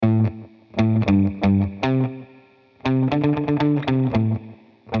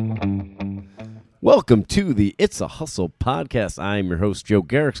Welcome to the It's a Hustle podcast. I'm your host, Joe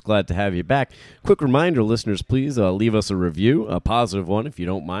Garrix. Glad to have you back. Quick reminder, listeners, please leave us a review, a positive one if you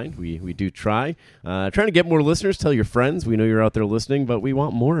don't mind. We do try. Trying to get more listeners. Tell your friends. We know you're out there listening, but we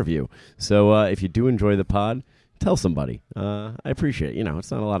want more of you. So if you do enjoy the pod, tell somebody. I appreciate it.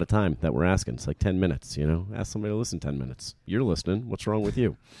 It's not a lot of time that we're asking. It's like 10 minutes, Ask somebody to listen 10 minutes. You're listening. What's wrong with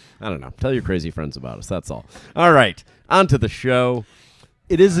you? I don't know. Tell your crazy friends about us. That's all. All right. On to the show.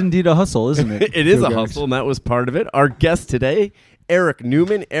 It is indeed a hustle, isn't it? It is a hustle, and that was part of it. Our guest today, Eric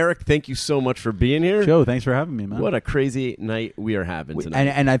Newman. Eric, thank you so much for being here. Joe, thanks for having me, man. What a crazy night we are having tonight.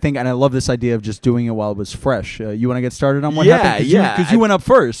 And I love this idea of just doing it while it was fresh. You want to get started on what Yeah, happened? yeah. Because you went up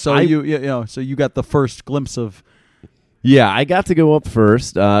first, so you got the first glimpse of. Yeah, I got to go up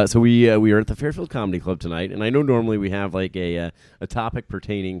first. So we are at the Fairfield Comedy Club tonight, and I know normally we have like a topic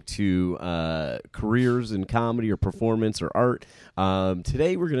pertaining to careers in comedy or performance or art.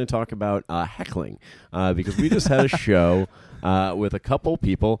 Today we're going to talk about heckling because we just had a show with a couple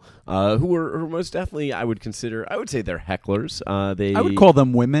people who are most definitely, I would say they're hecklers. I would call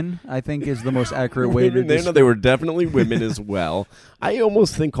them women, I think is the most accurate way to describe. They were definitely women as well. I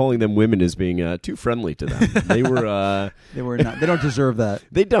almost think calling them women is being too friendly to them. They were they were not. They don't deserve that.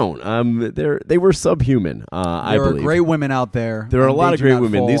 They don't. They were subhuman. I believe there are great women out there. There are a lot of great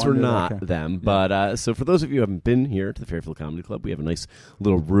women. These were under not them. But so for those of you who haven't been here to the Fairfield Comedy Club, we have a nice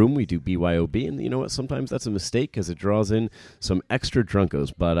little room. We do BYOB, and you know what? Sometimes that's a mistake because it draws in some extra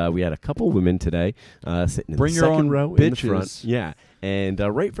drunkos. But we had a couple women today sitting in the second row in the front. Yeah, and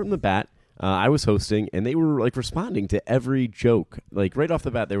right from the bat, I was hosting, and they were like responding to every joke. Like right off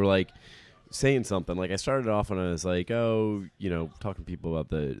the bat, they were like saying something. Like I started off and I was like, talking to people about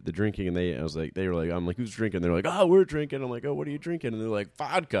the drinking, and they were like, I'm like, who's drinking? They're like, oh, we're drinking. I'm like, oh, what are you drinking? And they're like,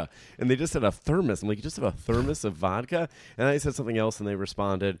 vodka. And they just had a thermos. I'm like, you just have a thermos of vodka? And I said something else, and they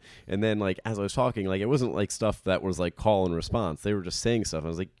responded. And then like as I was talking, like it wasn't like stuff that was like call and response. They were just saying stuff. I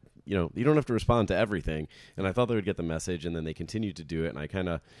was like, you don't have to respond to everything. And I thought they would get the message, and then they continued to do it. And I kind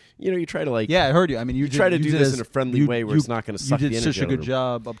of, you try to like... Yeah, I heard you. I mean, you try to do this in a friendly way where it's not going to suck the energy. You did such a good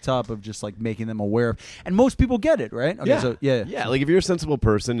job up top of just like making them aware. And most people get it, right? Okay, yeah. So, yeah. Yeah, like if you're a sensible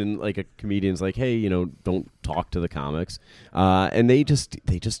person and like a comedian's like, hey, don't talk to the comics. And they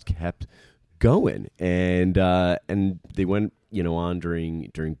just kept going. And they went... on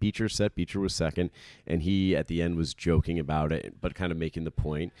during Beecher's set. Beecher was second, and he at the end was joking about it, but kind of making the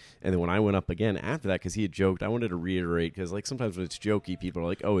point. And then when I went up again after that, because he had joked, I wanted to reiterate, because like sometimes when it's jokey, people are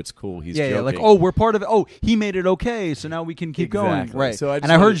like, "Oh, it's cool, he's joking." Yeah, like, "Oh, we're part of it. Oh, he made it okay, so now we can keep going." Right. So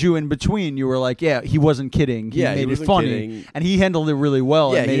I heard you in between. You were like, "Yeah, he wasn't kidding. He made it funny, kidding. And he handled it really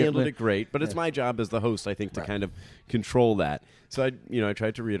well." Yeah, and he handled it great. It's my job as the host, I think, to kind of control that. So I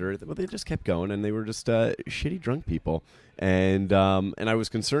tried to reiterate that, but they just kept going, and they were just shitty drunk people. And I was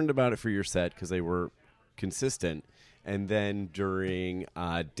concerned about it for your set because they were consistent. And then during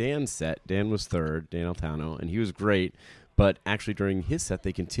Dan's set, Dan was third, Dan Altano, and he was great. But actually during his set,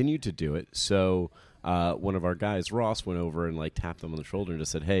 they continued to do it. So one of our guys, Ross, went over and like tapped them on the shoulder and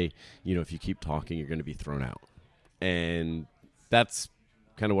just said, "Hey, if you keep talking, you're going to be thrown out." And that's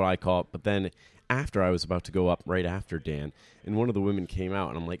kind of what I call it. But then after I was about to go up right after Dan, and one of the women came out,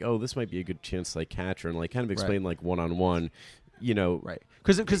 and I'm like, oh, this might be a good chance to like catch her and like kind of explain like one-on-one, Right.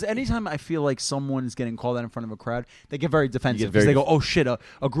 Because anytime I feel like someone's getting called out in front of a crowd, they get very defensive because they go, oh shit,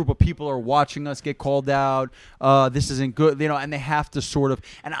 a group of people are watching us get called out. This isn't good, and they have to sort of.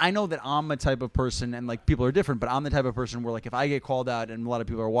 And I know that I'm a type of person, and like people are different, but I'm the type of person where like if I get called out and a lot of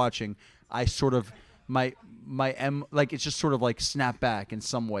people are watching, I sort of like it's just sort of like snap back in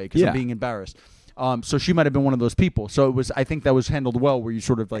some way because I'm being embarrassed. So she might have been one of those people. So it was. I think that was handled well, where you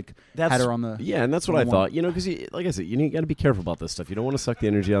sort of like had her on the. Yeah, and that's what I thought. Because like I said, you got to be careful about this stuff. You don't want to suck the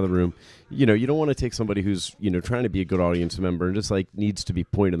energy out of the room. You don't want to take somebody who's trying to be a good audience member and just like needs to be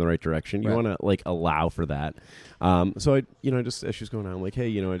pointed in the right direction. You want to like allow for that. So I just as she was going on, I'm like, hey,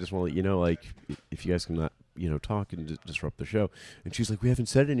 I just want to let you know, like, if you guys can not talk and disrupt the show. And she's like, we haven't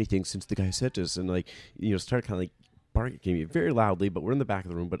said anything since the guy said this, and like started kind of like barking at me very loudly, but we're in the back of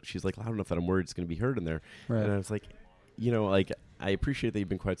the room, but she's like loud enough that I'm worried it's going to be heard in there. Right. And I was like, like I appreciate that you've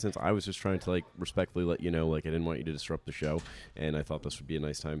been quite sensitive. I was just trying to like respectfully let you know, like I didn't want you to disrupt the show, and I thought this would be a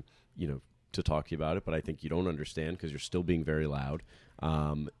nice time, to talk to you about it, but I think you don't understand because you're still being very loud.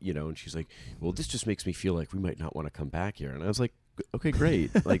 And she's like, well, this just makes me feel like we might not want to come back here. And I was like, okay,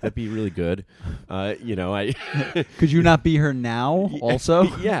 great. Like, that'd be really good. Could you not be here now also?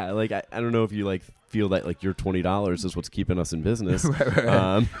 Yeah, like, I don't know if you, like, feel that, like, your $20 is what's keeping us in business.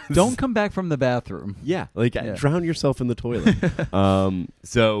 Right. Don't come back from the bathroom. Yeah, like, drown yourself in the toilet.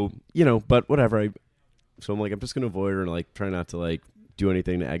 So, but whatever. So I'm like, I'm just going to avoid her and, like, try not to, like, do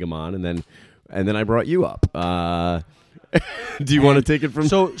anything to egg him on. And then and then I brought you up. Do you want to take it from?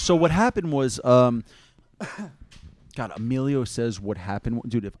 So what happened was, God, Emilio says what happened,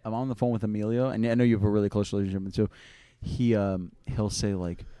 dude. If I'm on the phone with Emilio, and I know you have a really close relationship with him too, he'll say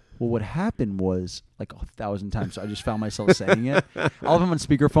like, well, what happened was like 1,000 times. So I just found myself saying it. I'll have him on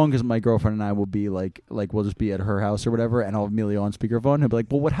speakerphone because my girlfriend and I will be like we'll just be at her house or whatever, and I'll have Emilio on speakerphone. He'll be like,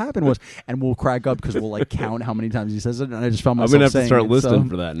 well, what happened was, and we'll crack up because we'll like count how many times he says it, and I just found myself. I'm gonna have to start it, listening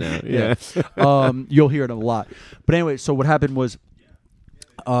for that now. Yeah, you'll hear it a lot. But anyway, so what happened was,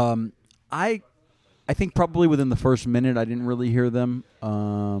 I think probably within the first minute I didn't really hear them.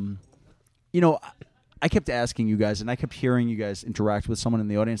 I kept asking you guys, and I kept hearing you guys interact with someone in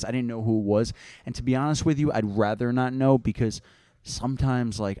the audience. I didn't know who it was. And to be honest with you, I'd rather not know because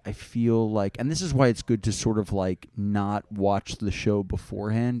sometimes, like, I feel like, and this is why it's good to sort of, like, not watch the show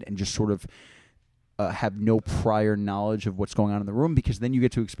beforehand and just sort of have no prior knowledge of what's going on in the room, because then you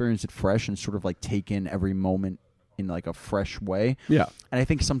get to experience it fresh and sort of, like, take in every moment in like a fresh way. Yeah. And I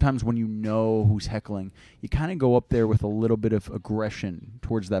think sometimes when you know who's heckling, you kind of go up there with a little bit of aggression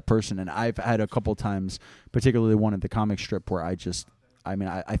towards that person. And I've had a couple times, particularly one at the comic strip, where I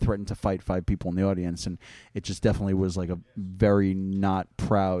threatened to fight 5 people in the audience, and it just definitely was like a very not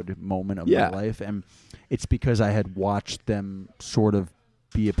proud moment of my life. And it's because I had watched them sort of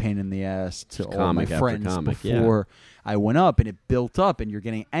be a pain in the ass to all my friends before I went up, and it built up, and you're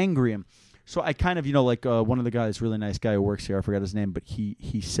getting angry. And so I kind of, one of the guys, really nice guy who works here, I forgot his name, but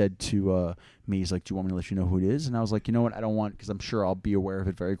he said to me, he's like, do you want me to let you know who it is? And I was like, you know what, I don't want, because I'm sure I'll be aware of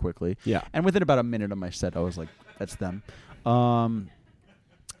it very quickly. Yeah. And within about a minute of my set, I was like, that's them. And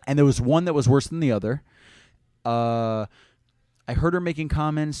there was one that was worse than the other. I heard her making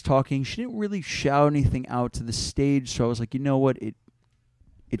comments, talking. She didn't really shout anything out to the stage, so I was like, you know what,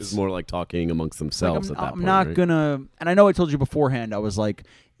 it's more like talking amongst themselves at that point. I'm not gonna, and I know I told you beforehand, I was like,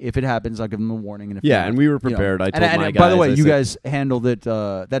 if it happens, I'll give them a warning. And and we were prepared. I told my guys. By the way, you guys handled it.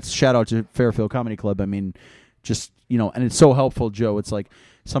 That's shout out to Fairfield Comedy Club. I mean, just, and it's so helpful, Joe. It's like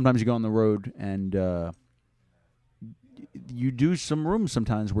sometimes you go on the road and you do some rooms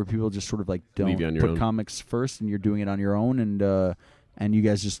sometimes where people just sort of like don't put comics first, and you're doing it on your own, and you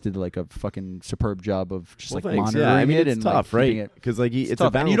guys just did like a fucking superb job of just monitoring it. It's tough, right? Because it's a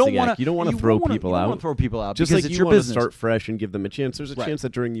balancing act. You don't want to throw people out. You don't want to throw people out. Just like it's you want to start fresh and give them a chance. There's a chance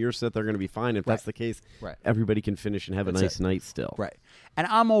that during your set they're going to be fine. If that's the case, everybody can finish and have a nice night still. Right. And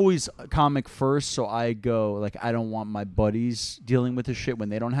I'm always comic first, so I go like, I don't want my buddies dealing with this shit when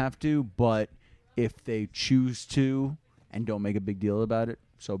they don't have to. But if they choose to and don't make a big deal about it,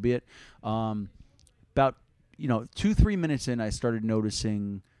 so be it. About 2-3 minutes in, I started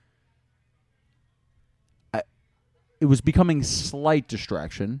noticing it was becoming slight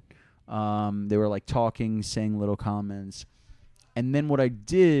distraction. They were like talking, saying little comments. And then what I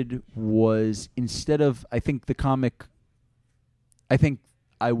did was, instead of, I think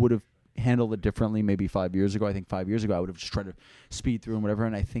I would have handled it differently maybe 5 years ago. I think 5 years ago I would have just tried to speed through and whatever.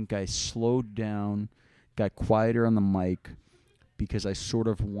 And I think I slowed down, got quieter on the mic, because I sort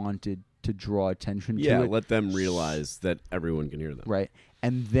of wanted to draw attention to it. Yeah, let them realize that everyone can hear them. Right.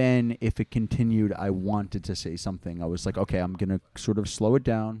 And then if it continued, I wanted to say something. I was like, okay, I'm going to sort of slow it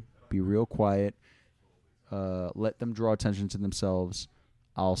down, be real quiet, let them draw attention to themselves.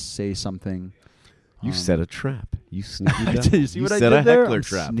 I'll say something. You set a trap. You sneaky guy. You see what I set did a there? heckler I'm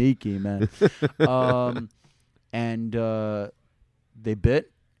trap. Sneaky, man. And they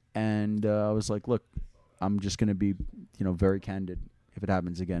bit, and I was like, look, I'm just going to be, very candid. If it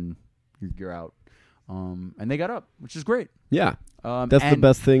happens again, you're out. And they got up, which is great. Yeah, that's the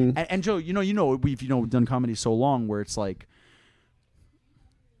best thing. And Joe, we've done comedy so long where it's like,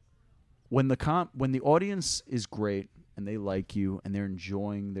 when the audience is great and they like you and they're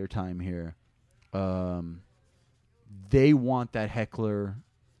enjoying their time here, they want that heckler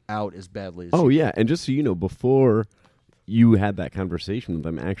out as badly as you. Yeah, and just so you know, before you had that conversation with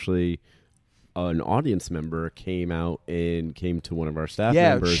them, actually, an audience member came to one of our staff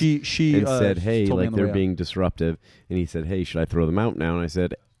members she said, hey, like they're being disruptive. And he said, hey, should I throw them out now? And I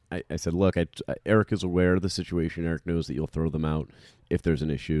said, look, Eric is aware of the situation. Eric knows that you'll throw them out if there's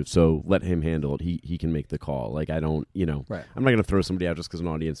an issue. So let him handle it. He can make the call. Like, I don't, right. I'm not going to throw somebody out just because an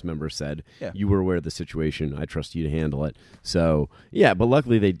audience member said, you were aware of the situation. I trust you to handle it. So, yeah, but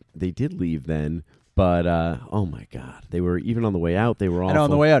luckily they did leave then. But, oh, my God. They were, even on the way out, they were awful. I know, on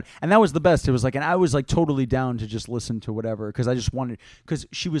the way out. And that was the best. It was like, and I was like totally down to just listen to whatever, because I just wanted, because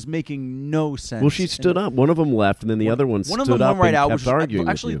she was making no sense. Well, she stood up. One of them left, and then the other one stood up right and out, kept arguing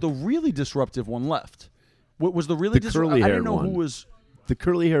actually, with you. the really disruptive one left. What was the really disruptive? Curly-haired I didn't know one. who was. The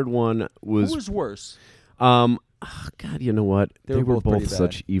curly-haired one was... Who was worse? Oh, God, you know what? They were both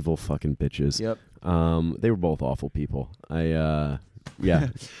such evil fucking bitches. Yep. They were both awful people. Yeah.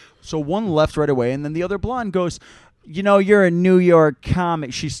 So one left right away, and then the other blonde goes, you're a New York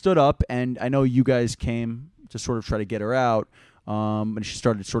comic. She stood up, and I know you guys came to sort of try to get her out. And she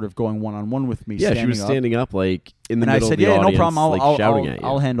started sort of going one-on-one with me. Yeah, she was standing up like in the middle of the audience. And I said, no problem. Shouting at you.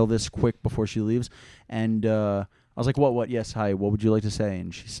 I'll handle this quick before she leaves. And I was like, what? Yes, hi. What would you like to say?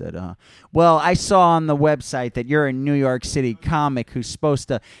 And she said, well, I saw on the website that you're a New York City comic who's supposed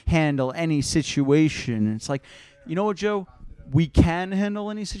to handle any situation. And it's like, you know what, Joe? We can handle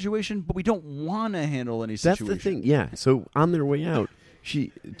any situation, but we don't want to handle any situation. That's the thing, yeah. So on their way out, a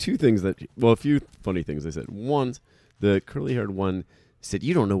few funny things they said. One, the curly-haired one said,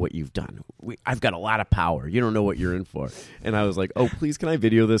 you don't know what you've done. I've got a lot of power. You don't know what you're in for. And I was like, oh, please, can I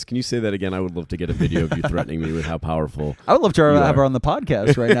video this? Can you say that again? I would love to get a video of you threatening me with how powerful I would love to have her on the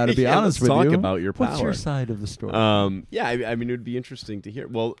podcast right now, to be honest with you. Talk about your power. What's your side of the story? Yeah, I mean, it would be interesting to hear.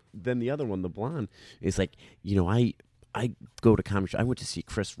 Well, then the other one, the blonde, is like, I go to comedy show. I went to see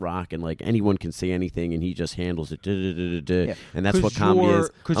Chris Rock, and like anyone can say anything, and he just handles it. Yeah. And that's what comedy is.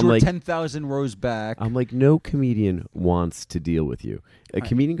 Because you're 10,000 rows back. I'm like, no comedian wants to deal with you. A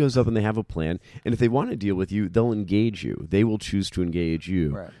comedian goes up and they have a plan, and if they want to deal with you, they'll engage you. They will choose to engage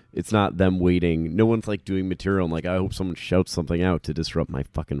you. Right. It's not them waiting. No one's like doing material. I'm like, I hope someone shouts something out to disrupt my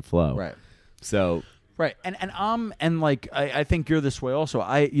fucking flow. Right. So. Right. And like I think you're this way also.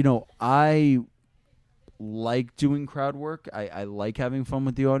 I like doing crowd work. I like having fun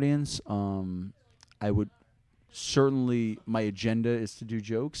with the audience. I would certainly, my agenda is to do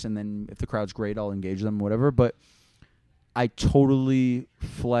jokes, and then if the crowd's great, I'll engage them, whatever. But I totally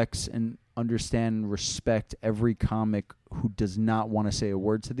flex and understand and respect every comic who does not want to say a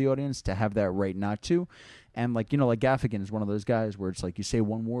word to the audience, to have that right not to. And like Gaffigan is one of those guys where it's like you say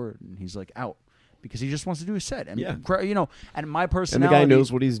one word and he's like out. Because he just wants to do his set, and and my personality. And the guy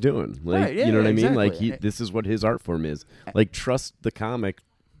knows what he's doing. Like, right, yeah, you know what exactly. I mean? Like, this is what his art form is. Like, trust the comic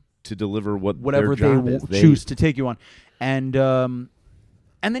to deliver whatever their job they choose to take you on, and then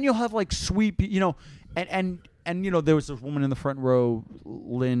you'll have like sweet, and there was this woman in the front row,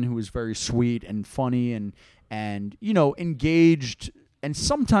 Lynn, who was very sweet and funny and engaged. And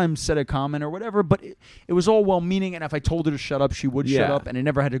sometimes said a comment or whatever, but it was all well-meaning. And if I told her to shut up, she would shut up, and it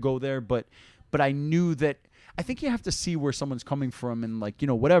never had to go there. But I knew that. I think you have to see where someone's coming from, and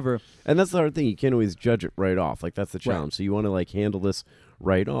whatever. And that's the hard thing. You can't always judge it right off. Like, that's the challenge. Right. So you want to handle this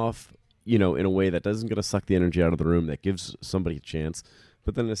right off, in a way that doesn't going to suck the energy out of the room, that gives somebody a chance.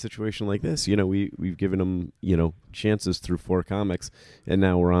 But then in a situation like this, we've given them chances through 4 comics, and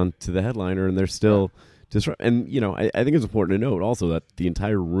now we're on to the headliner, and they're still. Yeah. And, I think it's important to note also that the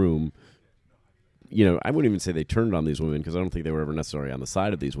entire room, I wouldn't even say they turned on these women, because I don't think they were ever necessarily on the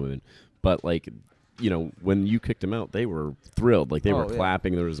side of these women. But, when you kicked them out, they were thrilled. Like, they were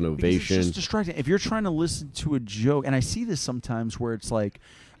clapping. There was an ovation. It's just distracting. If you're trying to listen to a joke, and I see this sometimes where it's like,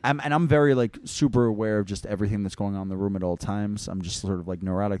 I'm very, super aware of just everything that's going on in the room at all times. I'm just sort of,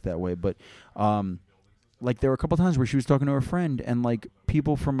 neurotic that way. But, there were a couple times where she was talking to her friend, and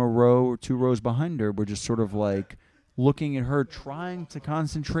people from a row or 2 rows behind her were just sort of looking at her, trying to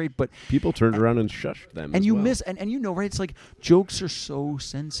concentrate, but people turned around and shushed them. And miss, and right? It's like jokes are so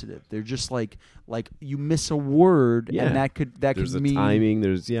sensitive. They're just like you miss a word, and that could mean timing.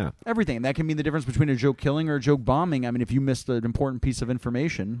 There's everything. And that can mean the difference between a joke killing or a joke bombing. I mean, if you missed an important piece of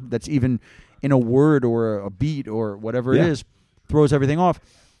information that's even in a word or a beat or whatever it is, throws everything off.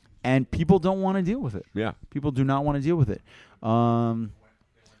 And people don't want to deal with it. Yeah. People do not want to deal with it.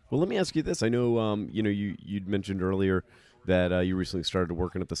 Well, let me ask you this. I know, you'd mentioned earlier that you recently started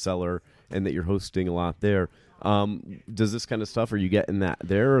working at the Cellar and that you're hosting a lot there. Does this kind of stuff, are you getting that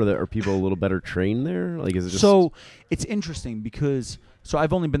there, or are people a little better trained there? Like, is it just... So it's interesting because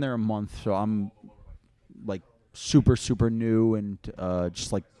I've only been there a month, so I'm super, super new and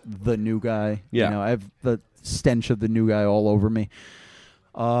just the new guy. Yeah. I have the stench of the new guy all over me.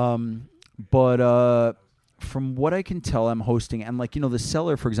 But from what I can tell, I'm hosting, and the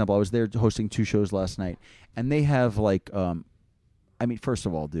Cellar, for example, I was there hosting 2 shows last night, and they have first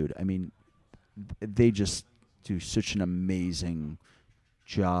of all, dude, they just do such an amazing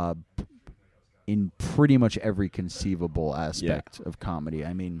job in pretty much every conceivable aspect of comedy.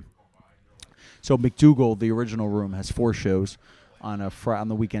 So McDougal, the original room, has 4 shows on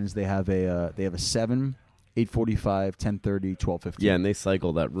the weekends. They have a 7. 8:45, 10:30, 12:15. Yeah, and they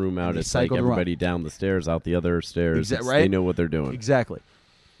cycle that room out. It's like everybody down the stairs, out the other stairs. Right? They know what they're doing. Exactly.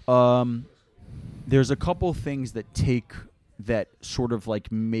 There's a couple things that sort of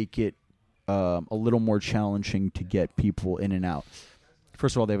make it a little more challenging to get people in and out.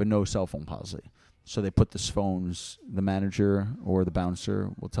 First of all, they have a no cell phone policy. So they put the phones, the manager or the bouncer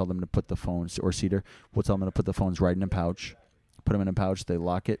will tell them to put the phones, or Cedar will tell them to put the phones right in a pouch, put them in a pouch, they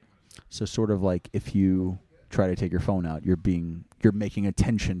lock it. So sort of like if you try to take your phone out, you're making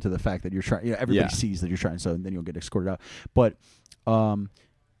attention to the fact that you're trying, everybody sees that you're trying, so then you'll get escorted out. But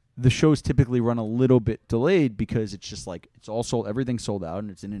the shows typically run a little bit delayed because it's just like it's all sold, everything's sold out and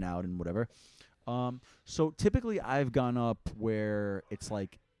it's in and out and whatever. So typically I've gone up where it's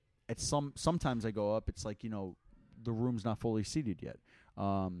like sometimes I go up, it's like, the room's not fully seated yet.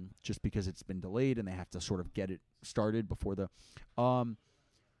 Just because it's been delayed and they have to sort of get it started before the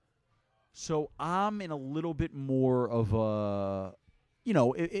so I'm in a little bit more of a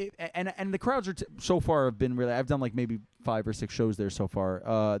and the crowds are so far have been really, I've done like maybe 5 or 6 shows there so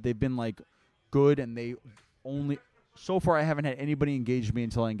far. They've been like good, and they only so far I haven't had anybody engage me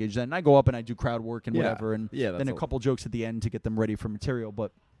until I engage them. And I go up and I do crowd work and whatever, and then a couple jokes at the end to get them ready for material.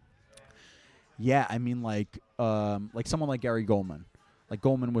 But yeah, I mean like someone like Gary Goldman. Like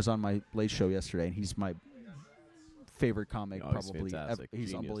Goldman was on my Late Show yesterday, and he's my favorite comic probably ever.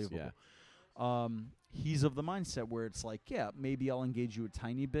 He's Genius, unbelievable. Yeah. He's of the mindset where it's like, maybe I'll engage you a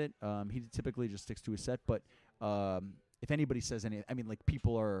tiny bit. He typically just sticks to his set, but if anybody says anything, I mean, like,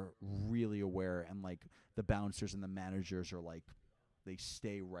 people are really aware, and like the bouncers and the managers are like, they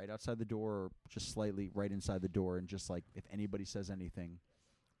stay right outside the door or just slightly right inside the door, and just like if anybody says anything,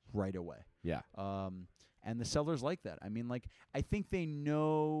 right away. Yeah. And the sellers like that. I mean, like, I think they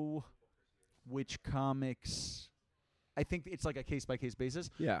know which comics. I think it's like a case-by-case basis.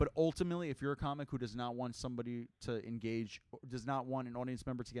 Yeah. But ultimately, if you're a comic who does not want somebody to engage, does not want an audience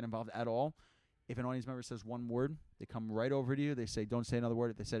member to get involved at all, if an audience member says one word, they come right over to you. They say, "Don't say another word."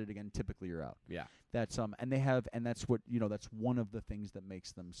 If they said it again, typically you're out. Yeah. That's and they have, and that's what that's one of the things that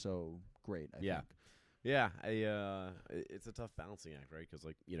makes them so great. I think. Yeah. It's a tough balancing act, right? Because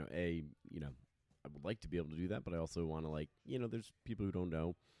I would like to be able to do that, but I also want to there's people who don't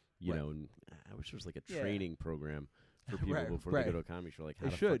know, know, and I wish there was like a training program for people before they go to a comedy show, like how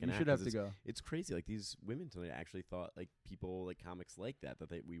to fucking act. You should have to go. It's crazy. Like, these women tonight actually thought, like, people, like, comics like that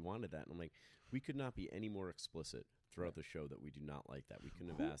we wanted that. And I'm like, we could not be any more explicit throughout the show that we do not like that. We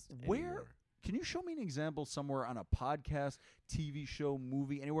couldn't have asked anymore. Can you show me an example somewhere on a podcast, TV show,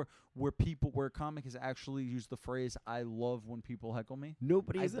 movie, anywhere where a comic has actually used the phrase, "I love when people heckle me"?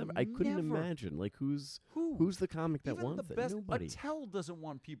 Nobody has ever. I couldn't imagine. Like, who's the comic that wants the best, it? Nobody. Attell doesn't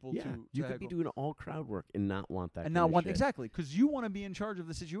want people to you could be doing all crowd work and not want that. And not want exactly, because you want to be in charge of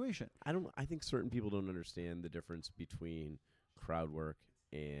the situation. I think certain people don't understand the difference between crowd work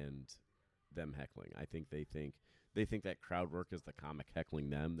and them heckling. I think they think that crowd work is the comic heckling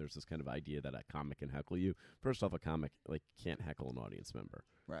them. There's this kind of idea that a comic can heckle you. First off, a comic can't heckle an audience member.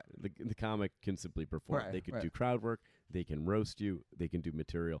 Right. The comic can simply perform. They could do crowd work. They can roast you. They can do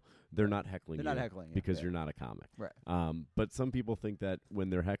material. They're not heckling you. They're not heckling because you're not a comic. Right. But some people think that when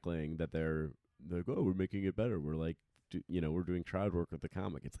they're heckling, that they're like, oh, we're making it better. We're like, we're doing crowd work with the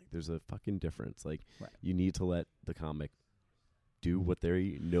comic. It's like there's a fucking difference. Like, you need to let the comic do what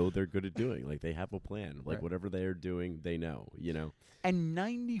they know they're good at doing. Like, they have a plan. Like, whatever they're doing, they know, And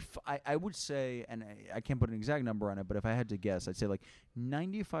I would say, and I can't put an exact number on it, but if I had to guess, I'd say like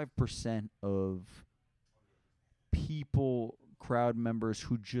 95% of people, crowd members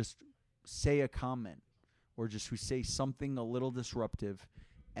who just say a comment or just who say something a little disruptive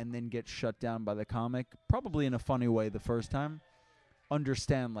and then get shut down by the comic, probably in a funny way the first time,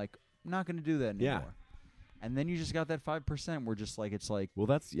 understand, like, I'm not going to do that anymore. Yeah. And then you just got that 5% where just like, it's like, well,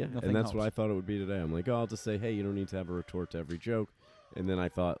 that's, and that's helps. What I thought it would be today. I'm like, I'll just say, hey, you don't need to have a retort to every joke. And then I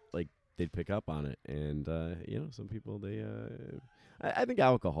thought, like, they'd pick up on it. And, some people, I think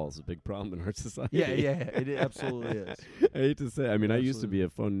alcohol is a big problem in our society. Yeah, it absolutely is. I hate to say, I used to be a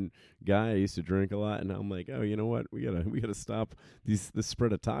fun guy. I used to drink a lot. And now I'm like, oh, you know what? We gotta stop the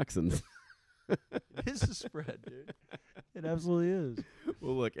spread of toxins. It is a spread, dude. It absolutely is.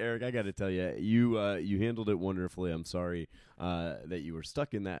 Well, look, Eric, I got to tell you, you handled it wonderfully. I'm sorry that you were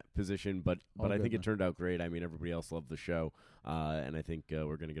stuck in that position, but I think it turned out great. I mean, everybody else loved the show, and I think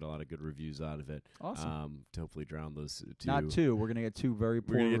we're going to get a lot of good reviews out of it. Awesome. To hopefully drown those two. Not two. We're going to get two very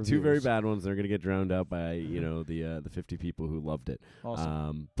poor. We're going to get two very bad ones. They're going to get drowned out by the 50 people who loved it.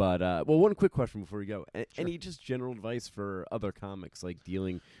 Awesome. But one quick question before we go: any just general advice for other comics, like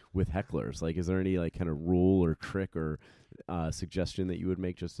dealing with hecklers? Like, is there any like kind of rule or trick or suggestion that you would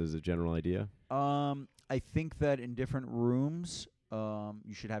make just as a general idea? I think that in different rooms,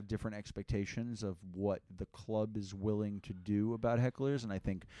 you should have different expectations of what the club is willing to do about hecklers. And I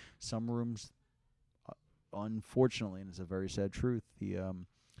think some rooms, unfortunately, and it's a very sad truth, the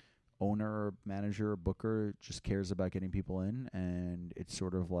owner or manager or booker just cares about getting people in, and it's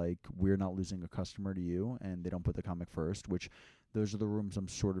sort of like we're not losing a customer to you, and they don't put the comic first, which those are the rooms I'm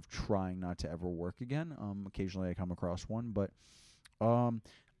sort of trying not to ever work again. Occasionally I come across one, but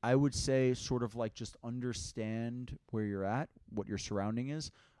I would say sort of like just understand where you're at, what your surrounding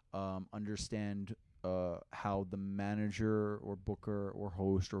is, understand how the manager or booker or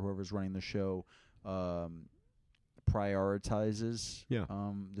host or whoever's running the show prioritizes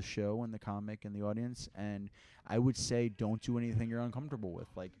the show and the comic and the audience. And I would say don't do anything you're uncomfortable with.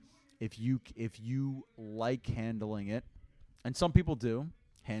 Like if you like handling it, and some people do,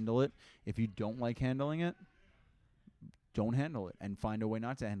 handle it. If you don't like handling it, don't handle it, and find a way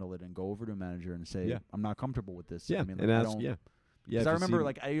not to handle it, and go over to a manager and say, I'm not comfortable with this. Yeah, I mean, like, and ask, because I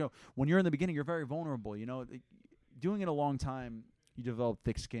remember, when you're in the beginning, you're very vulnerable. Doing it a long time, you develop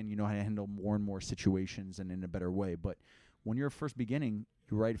thick skin. You know how to handle more and more situations and in a better way. But when you're first beginning,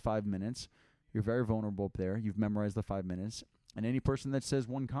 you write 5 minutes. You're very vulnerable up there. You've memorized the 5 minutes. And any person that says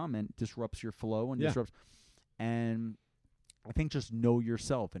one comment disrupts your flow and disrupts. And I think just know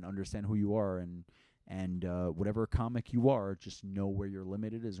yourself and understand who you are. And whatever comic you are, just know where your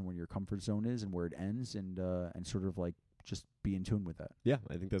limit is and where your comfort zone is and where it ends, and sort of like just be in tune with that. Yeah,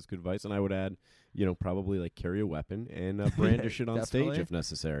 I think that's good advice. And I would add, probably like carry a weapon and brandish it on stage if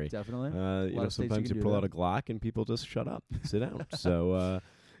necessary. Definitely. Sometimes you pull out a Glock and people just shut up, sit down. So,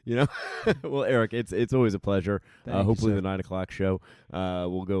 well, Eric, it's always a pleasure. Hopefully the 9 o'clock show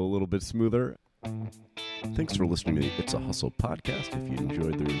will go a little bit smoother. Thanks for listening to the It's a Hustle podcast. If you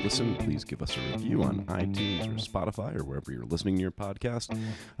enjoyed the listen, please give us a review on iTunes or Spotify or wherever you're listening to your podcast.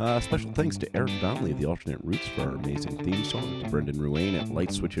 Special thanks to Eric Donnelly of the Alternate Roots for our amazing theme song, to Brendan Ruane at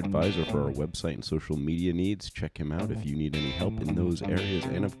Light Switch Advisor for our website and social media needs. Check him out if you need any help in those areas.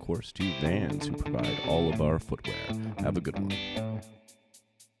 And, of course, to Vans, who provide all of our footwear. Have a good one.